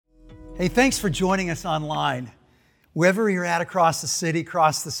Hey, thanks for joining us online, wherever you're at across the city,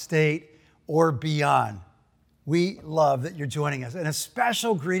 across the state, or beyond. We love that you're joining us. And a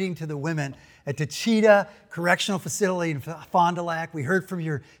special greeting to the women at Techeetah Correctional Facility in Fond du Lac. We heard from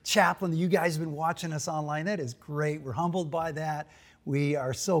your chaplain that you guys have been watching us online. That is great. We're humbled by that. We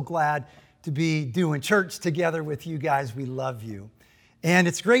are so glad to be doing church together with you guys. We love you. And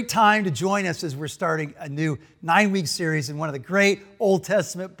it's a great time to join us as we're starting a new 9-week series in one of the great Old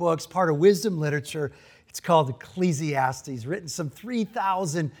Testament books, part of wisdom literature. It's called Ecclesiastes, written some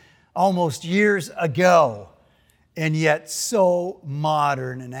 3,000 almost years ago, and yet so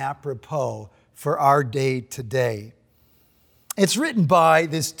modern and apropos for our day today. It's written by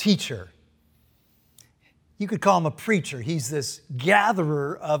this teacher. You could call him a preacher. He's this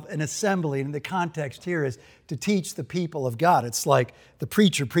gatherer of an assembly. And the context here is to teach the people of God. It's like the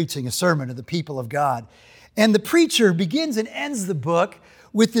preacher preaching a sermon to the people of God. And the preacher begins and ends the book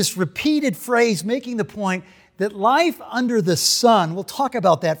with this repeated phrase making the point that life under the sun, we'll talk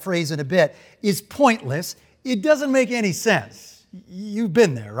about that phrase in a bit, is pointless. It doesn't make any sense. You've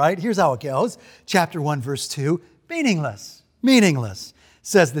been there, right? Here's how it goes. Chapter 1, verse 2, meaningless,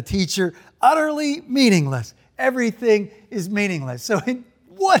 says the teacher, utterly meaningless. Everything is meaningless. So in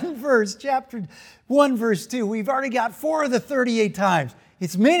one verse, chapter 1, verse 2, we've already got 4 of the 38 times.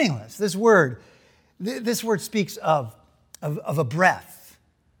 It's meaningless. This word speaks of a breath,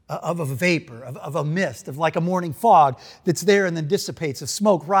 of a vapor, of a mist, of like a morning fog that's there and then dissipates, of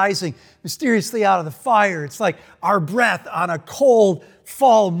smoke rising mysteriously out of the fire. It's like our breath on a cold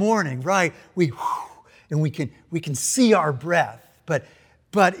fall morning, right? We can see our breath,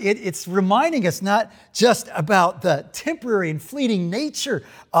 but it's reminding us not just about the temporary and fleeting nature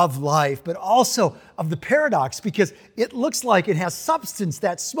of life, but also of the paradox, because it looks like it has substance,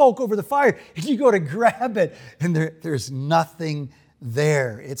 that smoke over the fire, and you go to grab it, and there's nothing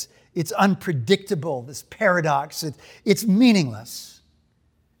there. It's unpredictable, this paradox. It's meaningless.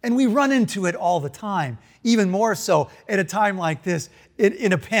 And we run into it all the time, even more so at a time like this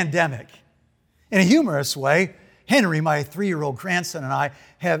in a pandemic. In a humorous way, Henry, my 3-year-old grandson, and I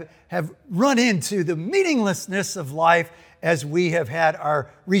have run into the meaninglessness of life as we have had our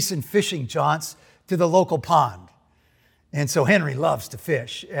recent fishing jaunts to the local pond. And so Henry loves to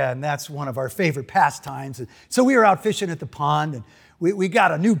fish, and that's one of our favorite pastimes. And so we were out fishing at the pond, and we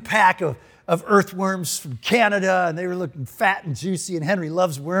got a new pack of earthworms from Canada, and they were looking fat and juicy, and Henry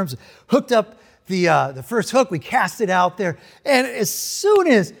loves worms. Hooked up the first hook, we cast it out there, and as soon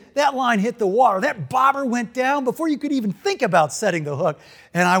as that line hit the water, that bobber went down before you could even think about setting the hook.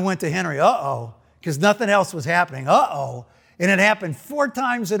 And I went to Henry, because nothing else was happening, and it happened 4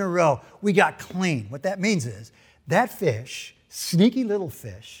 times in a row. We got clean. What that means is that fish, sneaky little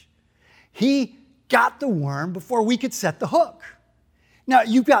fish, he got the worm before we could set the hook. Now,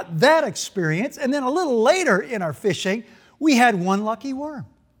 you've got that experience, and then a little later in our fishing, we had one lucky worm.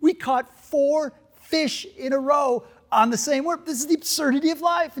 We caught 4 fish in a row on the same worm. This is the absurdity of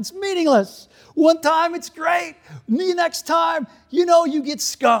life. It's meaningless. One time it's great. The next time, you get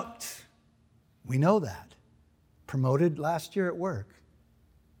skunked. We know that. Promoted last year at work.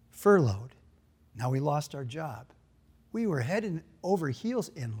 Furloughed. Now we lost our job. We were heading over heels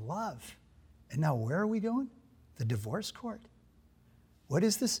in love. And now where are we going? The divorce court. What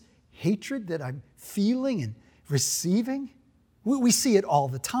is this hatred that I'm feeling and receiving? We see it all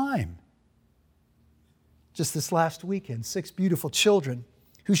the time. Just this last weekend, 6 beautiful children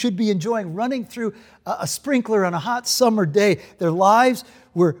who should be enjoying running through a sprinkler on a hot summer day. Their lives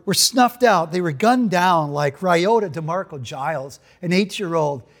were snuffed out. They were gunned down like Ryota DeMarco Giles, an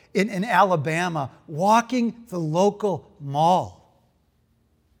 8-year-old in Alabama, walking the local mall.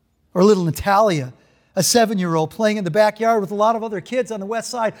 Or little Natalia, a 7-year-old playing in the backyard with a lot of other kids on the west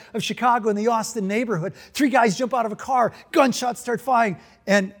side of Chicago in the Austin neighborhood. 3 guys jump out of a car, gunshots start firing,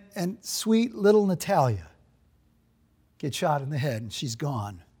 and sweet little Natalia gets shot in the head, and she's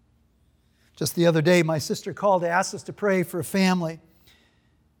gone. Just the other day, my sister called to ask us to pray for a family,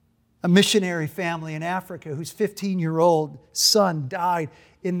 a missionary family in Africa whose 15-year-old son died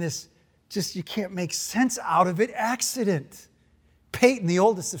in this, you can't make sense out of it, accident. Peyton, the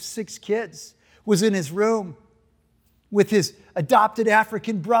oldest of 6 kids, was in his room with his adopted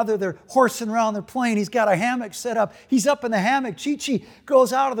African brother. They're horsing around, they're playing. He's got a hammock set up. He's up in the hammock. Chi-Chi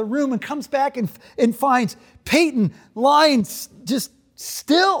goes out of the room and comes back and finds Peyton lying just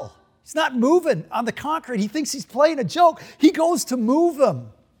still. He's not moving on the concrete. He thinks he's playing a joke. He goes to move him.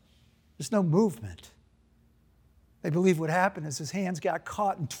 There's no movement. They believe what happened is his hands got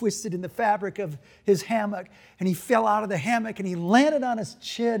caught and twisted in the fabric of his hammock, and he fell out of the hammock and he landed on his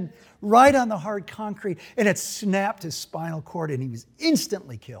chin right on the hard concrete, and it snapped his spinal cord, and he was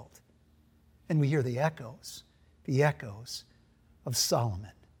instantly killed. 15 And we hear the echoes of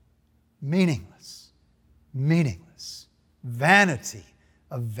Solomon. Meaningless, meaningless, vanity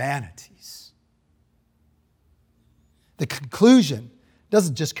of vanities. The conclusion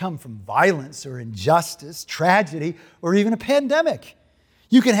doesn't just come from violence or injustice, tragedy, or even a pandemic.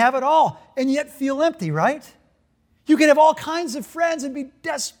 You can have it all and yet feel empty, right? You can have all kinds of friends and be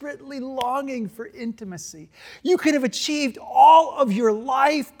desperately longing for intimacy. You can have achieved all of your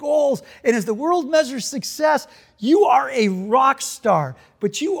life goals, and as the world measures success, you are a rock star,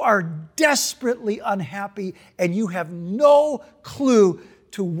 but you are desperately unhappy and you have no clue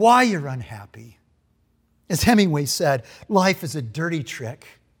to why you're unhappy. As Hemingway said, life is a dirty trick,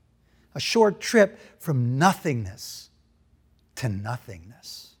 a short trip from nothingness to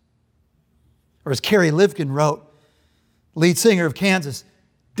nothingness. Or as Carrie Livkin wrote, lead singer of Kansas,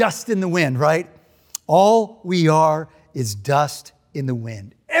 dust in the wind, right? All we are is dust in the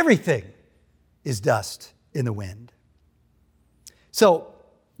wind. Everything is dust in the wind. So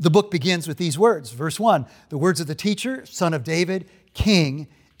the book begins with these words. Verse 1, the words of the teacher, son of David, king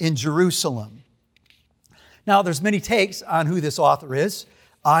in Jerusalem. Now, there's many takes on who this author is.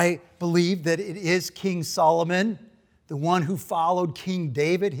 I believe that it is King Solomon, the one who followed King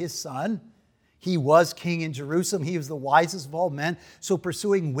David, his son. He was king in Jerusalem. He was the wisest of all men. So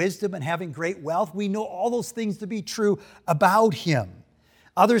pursuing wisdom and having great wealth, we know all those things to be true about him.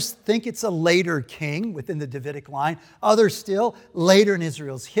 Others think it's a later king within the Davidic line. Others still, later in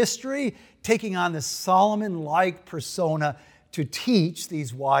Israel's history, taking on the Solomon-like persona to teach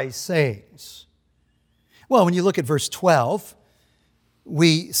these wise sayings. Well, when you look at verse 12,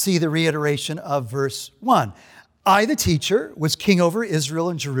 we see the reiteration of verse 1. I, the teacher, was king over Israel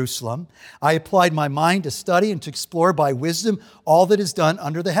and Jerusalem. I applied my mind to study and to explore by wisdom all that is done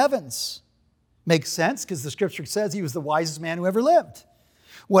under the heavens. Makes sense because the scripture says he was the wisest man who ever lived.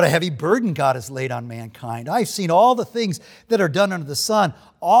 What a heavy burden God has laid on mankind. I've seen all the things that are done under the sun.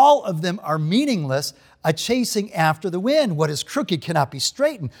 All of them are meaningless, a chasing after the wind. What is crooked cannot be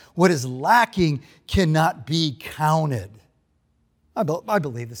straightened. What is lacking cannot be counted. I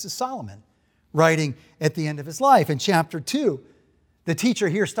believe this is Solomon writing at the end of his life. In chapter 2, the teacher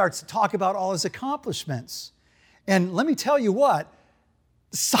here starts to talk about all his accomplishments. And let me tell you what,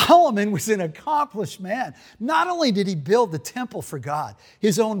 Solomon was an accomplished man. Not only did he build the temple for God,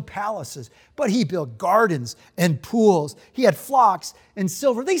 his own palaces, but he built gardens and pools. He had flocks and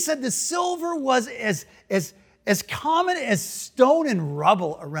silver. They said the silver was as common as stone and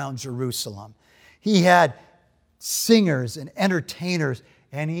rubble around Jerusalem. He had singers and entertainers,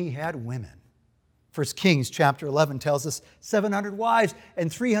 and he had women. 1 Kings chapter 11 tells us 700 wives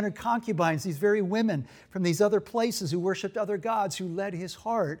and 300 concubines, these very women from these other places who worshiped other gods, who led his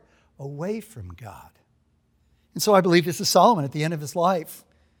heart away from God. And so I believe this is Solomon at the end of his life.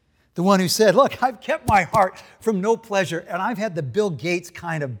 The one who said, look, I've kept my heart from no pleasure, and I've had the Bill Gates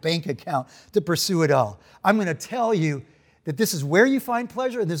kind of bank account to pursue it all. I'm going to tell you that this is where you find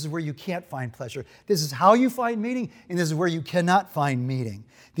pleasure and this is where you can't find pleasure. This is how you find meaning and this is where you cannot find meaning.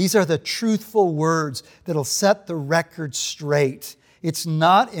 These are the truthful words that'll set the record straight. It's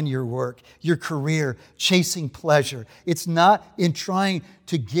not in your work, your career, chasing pleasure. It's not in trying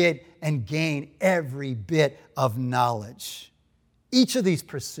to get and gain every bit of knowledge. Each of these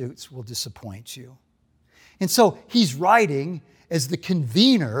pursuits will disappoint you. And so he's writing as the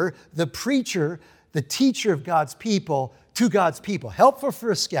convener, the preacher, the teacher of God's people to God's people. Helpful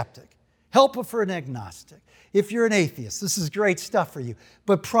for a skeptic, helpful for an agnostic. If you're an atheist, this is great stuff for you.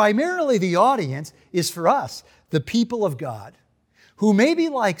 But primarily the audience is for us, the people of God, who maybe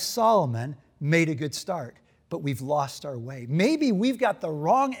like Solomon made a good start, but we've lost our way. Maybe we've got the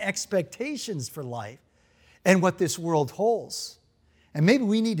wrong expectations for life and what this world holds. And maybe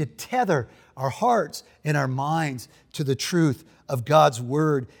we need to tether our hearts and our minds to the truth of God's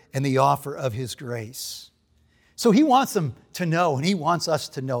word and the offer of his grace. So he wants them to know, and he wants us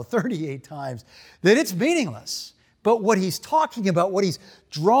to know 38 times, that it's meaningless. But what he's talking about, what he's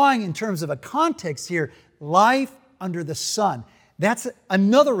drawing in terms of a context here, life under the sun. That's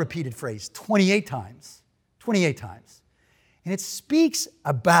another repeated phrase, 28 times. 28 times. And it speaks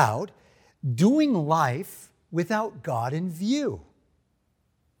about doing life without God in view.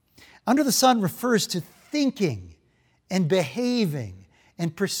 Under the sun refers to thinking and behaving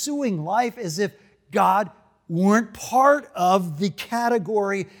and pursuing life as if God weren't part of the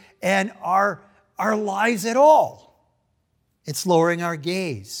category and our lives at all. It's lowering our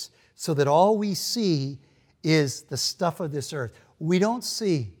gaze so that all we see is the stuff of this earth. We don't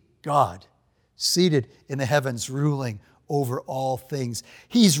see God seated in the heavens, ruling over all things.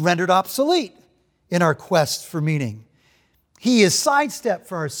 He's rendered obsolete in our quest for meaning. He is sidestepped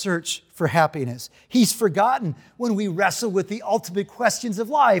for our search for happiness. He's forgotten when we wrestle with the ultimate questions of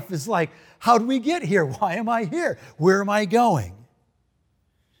life. It's like, how do we get here? Why am I here? Where am I going?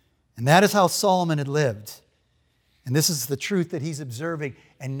 And that is how Solomon had lived. And this is the truth that he's observing.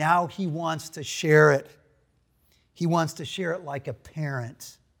 And now he wants to share it. He wants to share it like a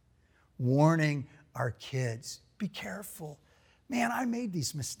parent, warning our kids, be careful. Man, I made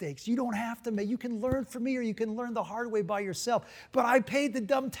these mistakes. You don't have to make. You can learn from me or you can learn the hard way by yourself. But I paid the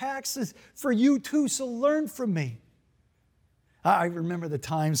dumb taxes for you too, so learn from me. I remember the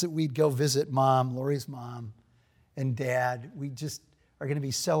times that we'd go visit Mom, Lori's mom, and Dad. We just are going to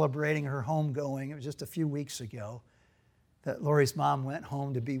be celebrating her homegoing. It was just a few weeks ago that Lori's mom went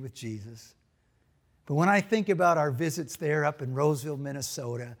home to be with Jesus. But when I think about our visits there up in Roseville,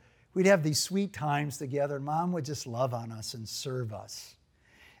 Minnesota, we'd have these sweet times together. Mom would just love on us and serve us.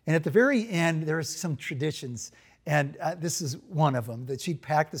 And at the very end, there are some traditions, and this is one of them, that she'd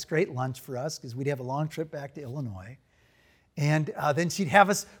pack this great lunch for us because we'd have a long trip back to Illinois. And then she'd have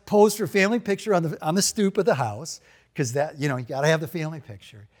us pose for a family picture on the stoop of the house because that, you got to have the family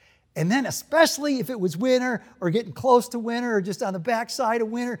picture. And then especially if it was winter or getting close to winter or just on the backside of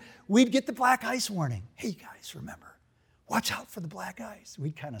winter, we'd get the black ice warning. Hey, you guys, remember, watch out for the black ice.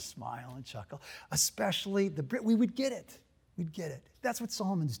 We'd kind of smile and chuckle. Especially we would get it. We'd get it. That's what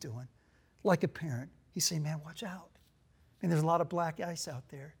Solomon's doing. Like a parent, he's saying, man, watch out. I mean, there's a lot of black ice out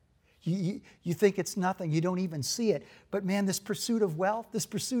there. You think it's nothing. You don't even see it. But man, this pursuit of wealth, this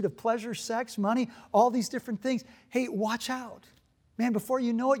pursuit of pleasure, sex, money, all these different things, hey, watch out. Man, before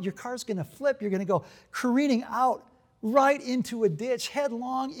you know it, your car's going to flip. You're going to go careening out right into a ditch,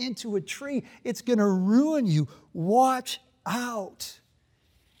 headlong into a tree. It's going to ruin you. Watch out.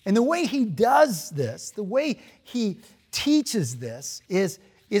 And the way he does this, the way he teaches this is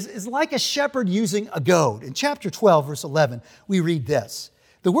like a shepherd using a goad. In chapter 12, verse 11, we read this.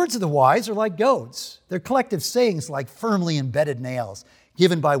 The words of the wise are like goads. Their collective sayings like firmly embedded nails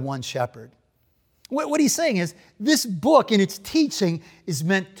given by one shepherd. What he's saying is this book in its teaching is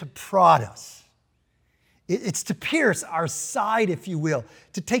meant to prod us. It's to pierce our side, if you will,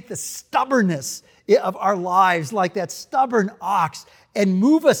 to take the stubbornness of our lives like that stubborn ox and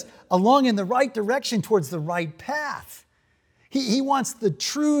move us along in the right direction towards the right path. He wants the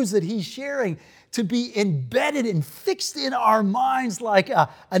truths that he's sharing to be embedded and fixed in our minds like a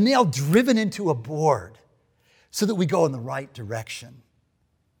nail driven into a board so that we go in the right direction.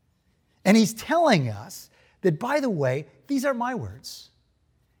 And he's telling us that, by the way, these are my words.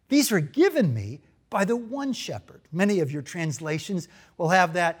 These are given me by the one shepherd. Many of your translations will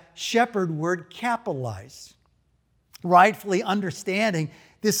have that shepherd word capitalized, rightfully understanding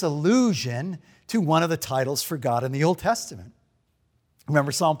this allusion to one of the titles for God in the Old Testament.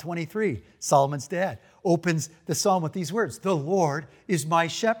 Remember Psalm 23, Solomon's dad opens the psalm with these words, the Lord is my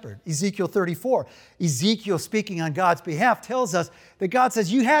shepherd. Ezekiel 34, Ezekiel speaking on God's behalf tells us that God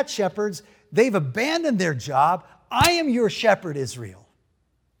says, you had shepherds, they've abandoned their job. I am your shepherd, Israel.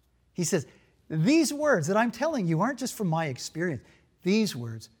 He says, these words that I'm telling you aren't just from my experience. These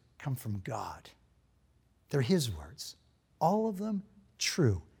words come from God. They're his words. All of them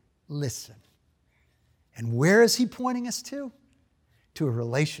true. Listen. And where is he pointing us to? To a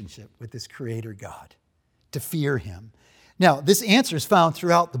relationship with this Creator God, to fear him. Now, this answer is found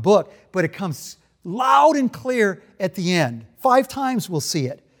throughout the book, but it comes loud and clear at the end. 5 times we'll see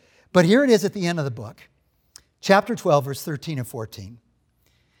it. But here it is at the end of the book. Chapter 12, verse 13 and 14.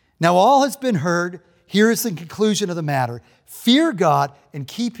 Now all has been heard. Here is the conclusion of the matter. Fear God and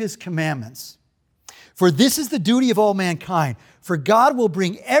keep his commandments. For this is the duty of all mankind. For God will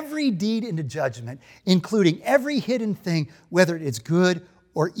bring every deed into judgment, including every hidden thing, whether it is good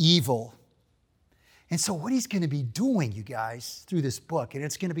or evil. And so what he's going to be doing, you guys, through this book, and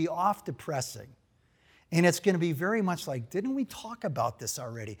it's going to be oft depressing. And it's going to be very much like, didn't we talk about this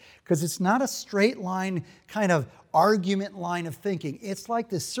already? Because it's not a straight line kind of argument line of thinking. It's like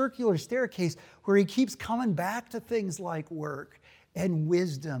this circular staircase where he keeps coming back to things like work and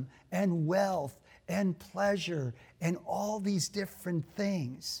wisdom and wealth and pleasure and all these different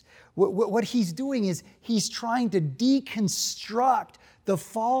things. What he's doing is he's trying to deconstruct the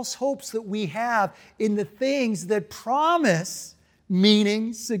false hopes that we have in the things that promise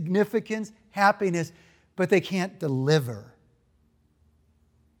meaning, significance, happiness, but they can't deliver.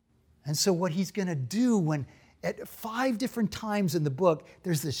 And so what he's going to do when at 5 different times in the book,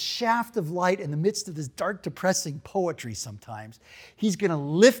 there's this shaft of light in the midst of this dark, depressing poetry sometimes. He's going to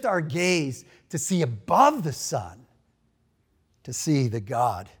lift our gaze to see above the sun, to see the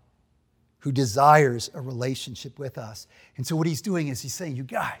God who desires a relationship with us. And so what he's doing is he's saying, you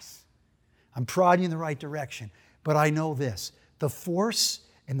guys, I'm prodding you in the right direction, But I know this, the force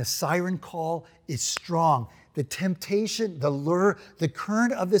and the siren call is strong. The temptation, the lure, the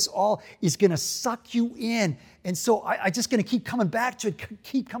current of this all is going to suck you in. And so I'm just going to keep coming back to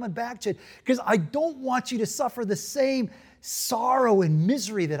it, because I don't want you to suffer the same sorrow and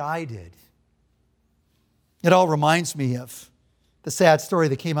misery that I did. It all reminds me of the sad story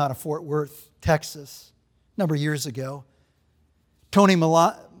that came out of Fort Worth, Texas, a number of years ago. Tony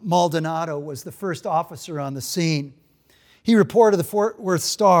Maldonado was the first officer on the scene. He reported to the Fort Worth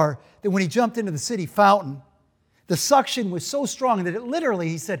Star that when he jumped into the city fountain, the suction was so strong that it literally,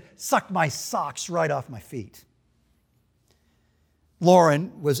 he said, sucked my socks right off my feet.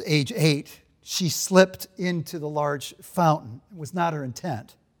 Lauren was age 8. She slipped into the large fountain. It was not her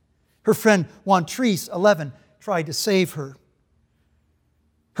intent. Her friend Wantrice, 11, tried to save her.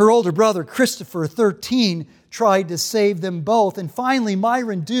 Her older brother, Christopher, 13, tried to save them both. And finally,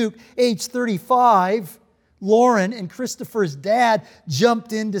 Myron Duke, age 35, Lauren and Christopher's dad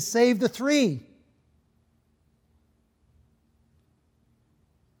jumped in to save the three.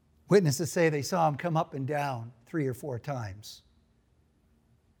 Witnesses say they saw him come up and down 3 or 4 times.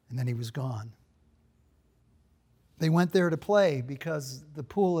 And then he was gone. They went there to play because the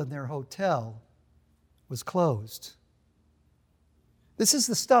pool in their hotel was closed. This is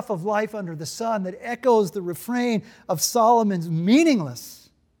the stuff of life under the sun that echoes the refrain of Solomon's meaningless.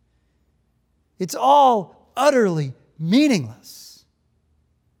 It's all utterly meaningless.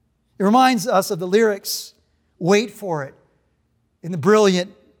 It reminds us of the lyrics, wait for it, in the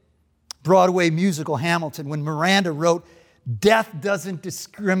brilliant Broadway musical Hamilton, when Miranda wrote, "Death doesn't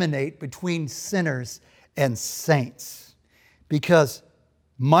discriminate between sinners and saints." Because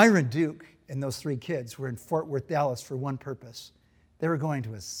Myron Duke and those 3 kids were in Fort Worth, Dallas for one purpose. They were going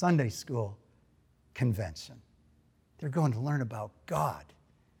to a Sunday school convention. They're going to learn about God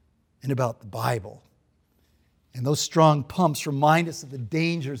and about the Bible. And those strong pumps remind us of the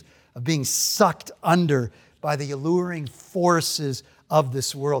dangers of being sucked under by the alluring forces of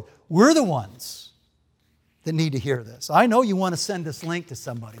this world. We're the ones that need to hear this. I know you want to send this link to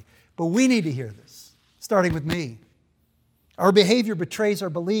somebody, but we need to hear this, starting with me. Our behavior betrays our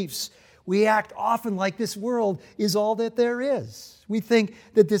beliefs. We act often like this world is all that there is. We think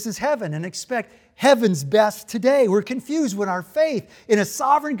that this is heaven and expect heaven's best today. We're confused when our faith in a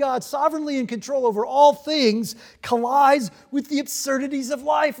sovereign God, sovereignly in control over all things, collides with the absurdities of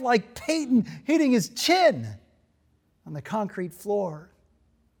life, like Peyton hitting his chin on the concrete floor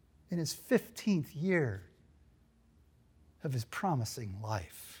in his 15th year of his promising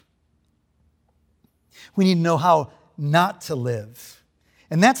life. We need to know how not to live.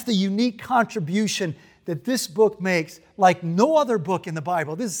 And that's the unique contribution that this book makes, like no other book in the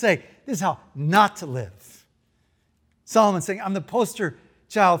Bible. This is how not to live. Solomon's saying, I'm the poster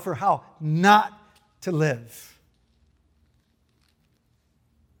child for how not to live.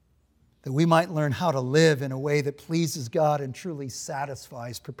 That we might learn how to live in a way that pleases God and truly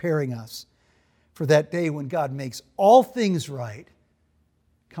satisfies, preparing us for that day when God makes all things right,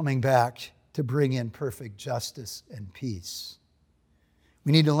 coming back to bring in perfect justice and peace.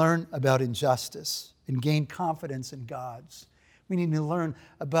 We need to learn about injustice and gain confidence in God's. We need to learn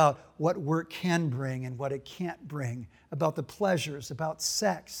about what work can bring and what it can't bring, about the pleasures, about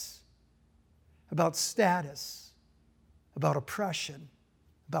sex, about status, about oppression,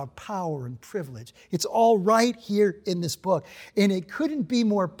 about power and privilege. It's all right here in this book. And it couldn't be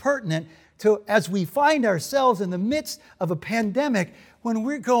more pertinent to as we find ourselves in the midst of a pandemic when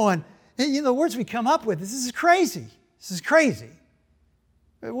we're going, the words we come up with, this is crazy. This is crazy.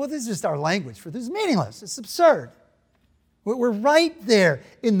 Well, this is just our language for this. It's meaningless. It's absurd. We're right there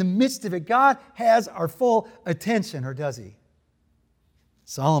in the midst of it. God has our full attention, or does He?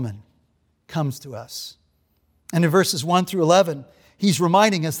 Solomon comes to us. And in verses 1 through 11, he's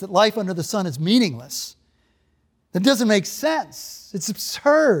reminding us that life under the sun is meaningless. That doesn't make sense. It's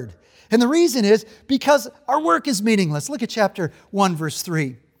absurd. And the reason is because our work is meaningless. Look at chapter 1, verse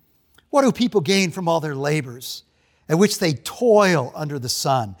 3. What do people gain from all their labors, at which they toil under the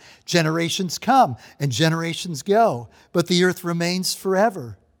sun? Generations come and generations go, but the earth remains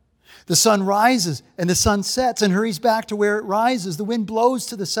forever. The sun rises and the sun sets and hurries back to where it rises. The wind blows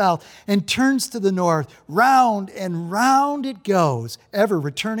to the south and turns to the north. Round and round it goes, ever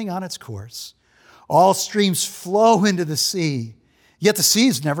returning on its course. All streams flow into the sea, yet the sea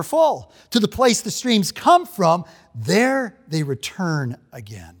is never full. To the place the streams come from, there they return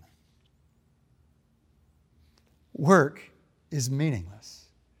again. Work is meaningless.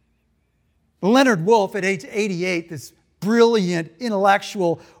 Leonard Woolf, at age 88, this brilliant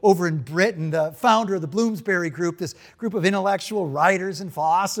intellectual over in Britain, the founder of the Bloomsbury Group, this group of intellectual writers and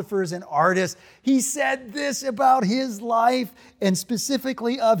philosophers and artists. He said this about his life and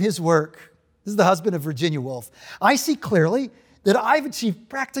specifically of his work. This is the husband of Virginia Woolf. "I see clearly that I've achieved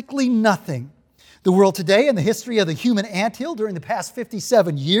practically nothing. The world today and the history of the human anthill during the past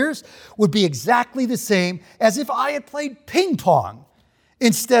 57 years would be exactly the same as if I had played ping pong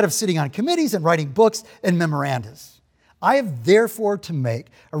instead of sitting on committees and writing books and memorandas. I have therefore to make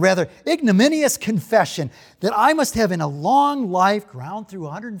a rather ignominious confession that I must have in a long life ground through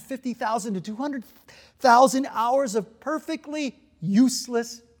 150,000 to 200,000 hours of perfectly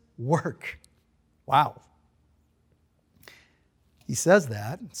useless work." Wow. He says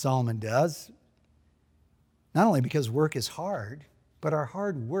that, Solomon does, not only because work is hard, but our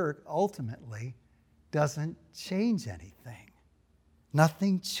hard work ultimately doesn't change anything.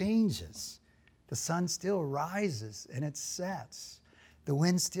 Nothing changes. The sun still rises and it sets. The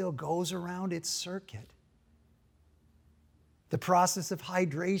wind still goes around its circuit. The process of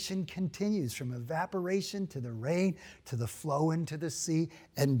hydration continues from evaporation to the rain, to the flow into the sea,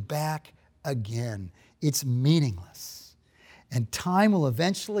 and back again. It's meaningless. And time will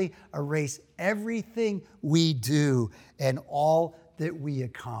eventually erase everything we do and all that we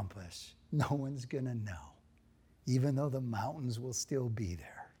accomplish. No one's going to know, even though the mountains will still be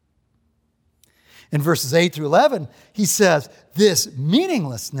there. In verses 8 through 11, he says, this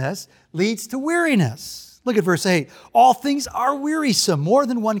meaninglessness leads to weariness. Look at verse 8. "All things are wearisome, more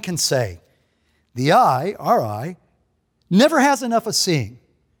than one can say. The eye, our eye, never has enough of seeing,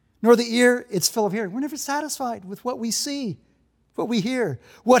 nor the ear its fill of hearing." We're never satisfied with what we see, what we hear.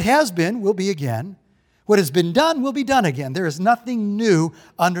 "What has been will be again. What has been done will be done again. There is nothing new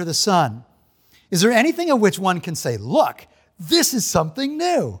under the sun. Is there anything of which one can say, 'Look, this is something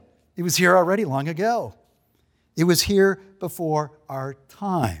new'? It was here already long ago. It was here before our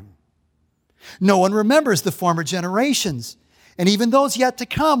time. No one remembers the former generations, and even those yet to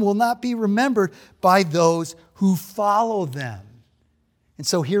come will not be remembered by those who follow them." And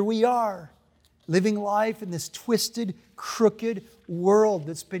so here we are, living life in this twisted, crooked world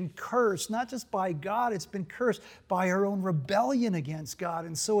that's been cursed, not just by God, it's been cursed by our own rebellion against God.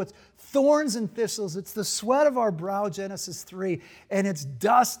 And so it's thorns and thistles, it's the sweat of our brow, Genesis 3, and it's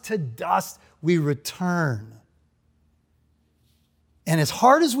dust to dust we return. And as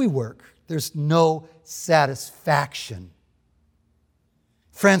hard as we work, there's no satisfaction.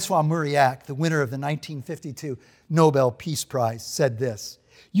 Francois Mauriac, the winner of the 1952 Nobel Peace Prize, said this: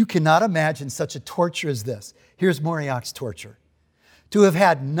 "You cannot imagine such a torture as this." Here's Mauriac's torture. "To have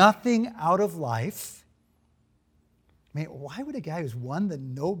had nothing out of life." I mean, why would a guy who's won the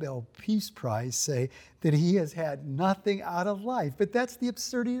Nobel Peace Prize say that he has had nothing out of life? But that's the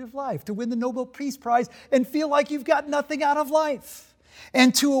absurdity of life, to win the Nobel Peace Prize and feel like you've got nothing out of life,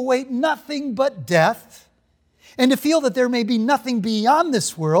 and to await nothing but death, and to feel that there may be nothing beyond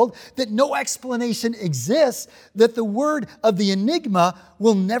this world, that no explanation exists, that the word of the enigma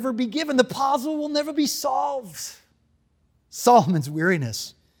will never be given, the puzzle will never be solved. Solomon's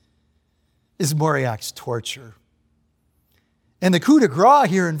weariness is Mauriac's torture. And the coup de grace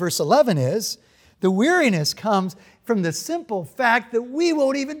here in verse 11 is, the weariness comes from the simple fact that we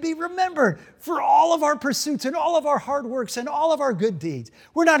won't even be remembered for all of our pursuits and all of our hard works and all of our good deeds.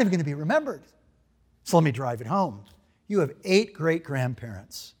 We're not even going to be remembered. So let me drive it home. You have 8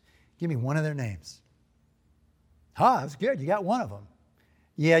 great-grandparents. Give me one of their names. That's good. You got one of them.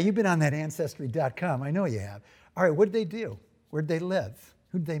 Yeah, you've been on that Ancestry.com. I know you have. All right, what did they do? Where did they live?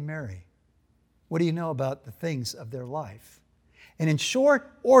 Who did they marry? What do you know about the things of their life? And in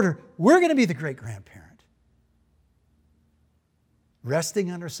short order, we're going to be the great-grandparent, resting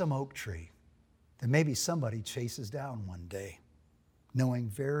under some oak tree that maybe somebody chases down one day, knowing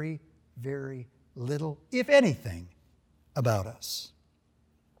very, very little, if anything, about us.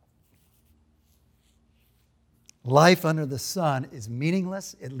 Life under the sun is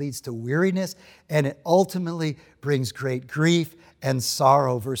meaningless, it leads to weariness, and it ultimately brings great grief and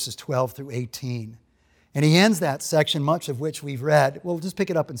sorrow, verses 12 through 18. And he ends that section, much of which we've read. We'll just pick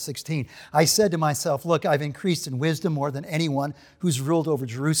it up in 16. "I said to myself, look, I've increased in wisdom more than anyone who's ruled over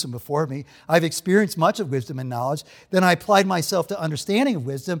Jerusalem before me. I've experienced much of wisdom and knowledge. Then I applied myself to understanding of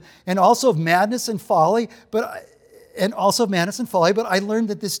wisdom and also of madness and folly, but I learned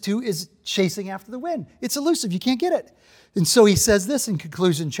that this too is chasing after the wind. It's elusive. You can't get it." And so he says this in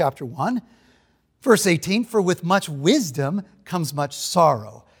conclusion, chapter 1, verse 18, "For with much wisdom comes much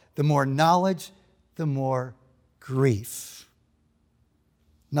sorrow. The more knowledge, the more grief."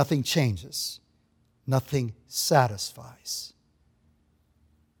 Nothing changes. Nothing satisfies.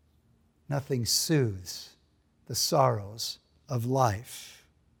 Nothing soothes the sorrows of life.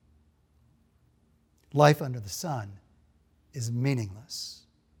 Life under the sun is meaningless.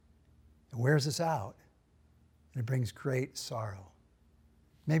 It wears us out, and it brings great sorrow.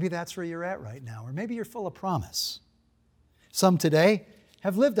 Maybe that's where you're at right now, or maybe you're full of promise. Some today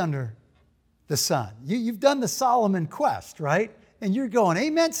have lived under the sun. You've done the Solomon quest, right? And you're going,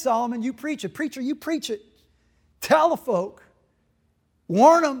 amen, Solomon, you preach it. Preacher, you preach it. Tell the folk.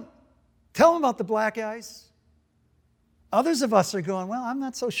 Warn them. Tell them about the black eyes. Others of us are going, well, I'm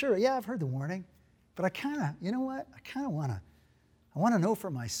not so sure. Yeah, I've heard the warning. But I kind of, you know what? I want to know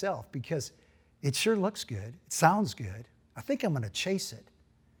for myself because it sure looks good. It sounds good. I think I'm going to chase it.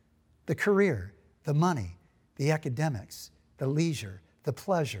 The career, the money, the academics, the leisure, the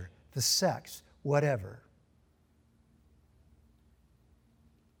pleasure, the sex, whatever.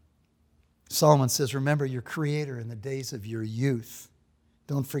 Solomon says, remember your Creator in the days of your youth.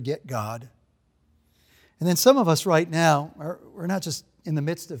 Don't forget God. And then some of us right now, we're not just in the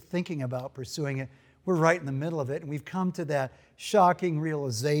midst of thinking about pursuing it, we're right in the middle of it, and we've come to that shocking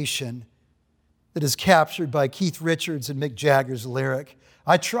realization that is captured by Keith Richards and Mick Jagger's lyric,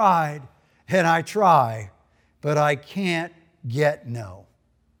 I tried and I try, but I can't get no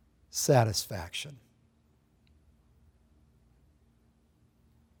satisfaction.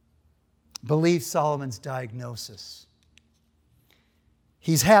 Believe Solomon's diagnosis.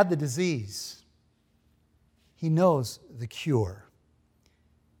 He's had the disease. He knows the cure.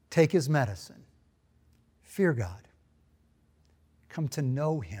 Take his medicine. Fear God. Come to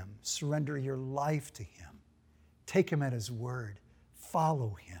know Him. Surrender your life to Him. Take Him at His word.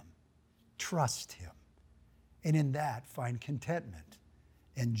 Follow Him. Trust Him. And in that, find contentment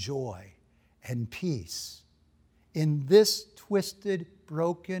and joy and peace in this twisted,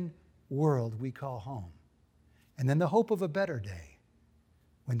 broken world we call home. And then the hope of a better day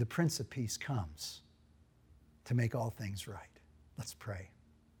when the Prince of Peace comes to make all things right. Let's pray.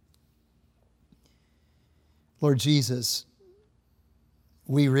 Lord Jesus,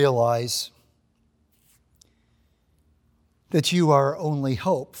 we realize that you are our only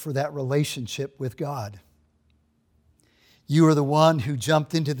hope for that relationship with God. You are the one who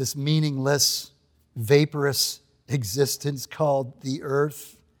jumped into this meaningless, vaporous existence called the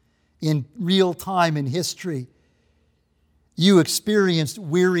earth. In real time in history, you experienced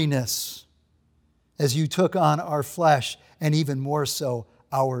weariness as you took on our flesh and even more so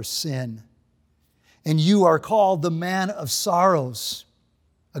our sin. And you are called the man of sorrows,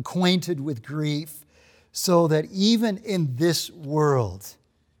 acquainted with grief, so that even in this world,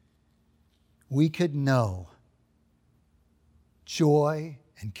 we could know joy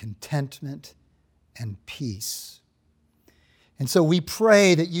and contentment and peace. And so we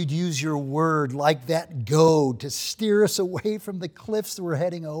pray that you'd use your word like that goad to steer us away from the cliffs that we're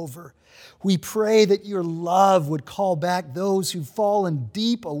heading over. We pray that your love would call back those who've fallen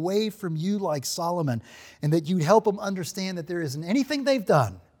deep away from you like Solomon, and that you'd help them understand that there isn't anything they've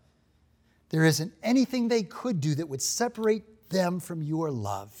done, there isn't anything they could do that would separate them from your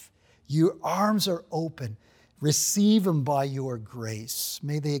love. Your arms are open. Receive them by your grace.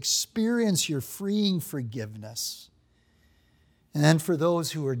 May they experience your freeing forgiveness. And then for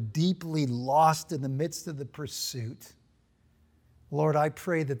those who are deeply lost in the midst of the pursuit, Lord, I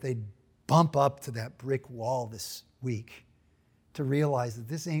pray that they'd bump up to that brick wall this week to realize that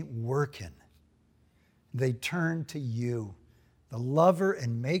this ain't working. They turn to you, the lover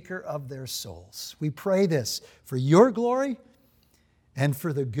and maker of their souls. We pray this for your glory and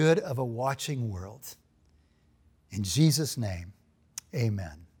for the good of a watching world. In Jesus' name,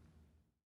 amen.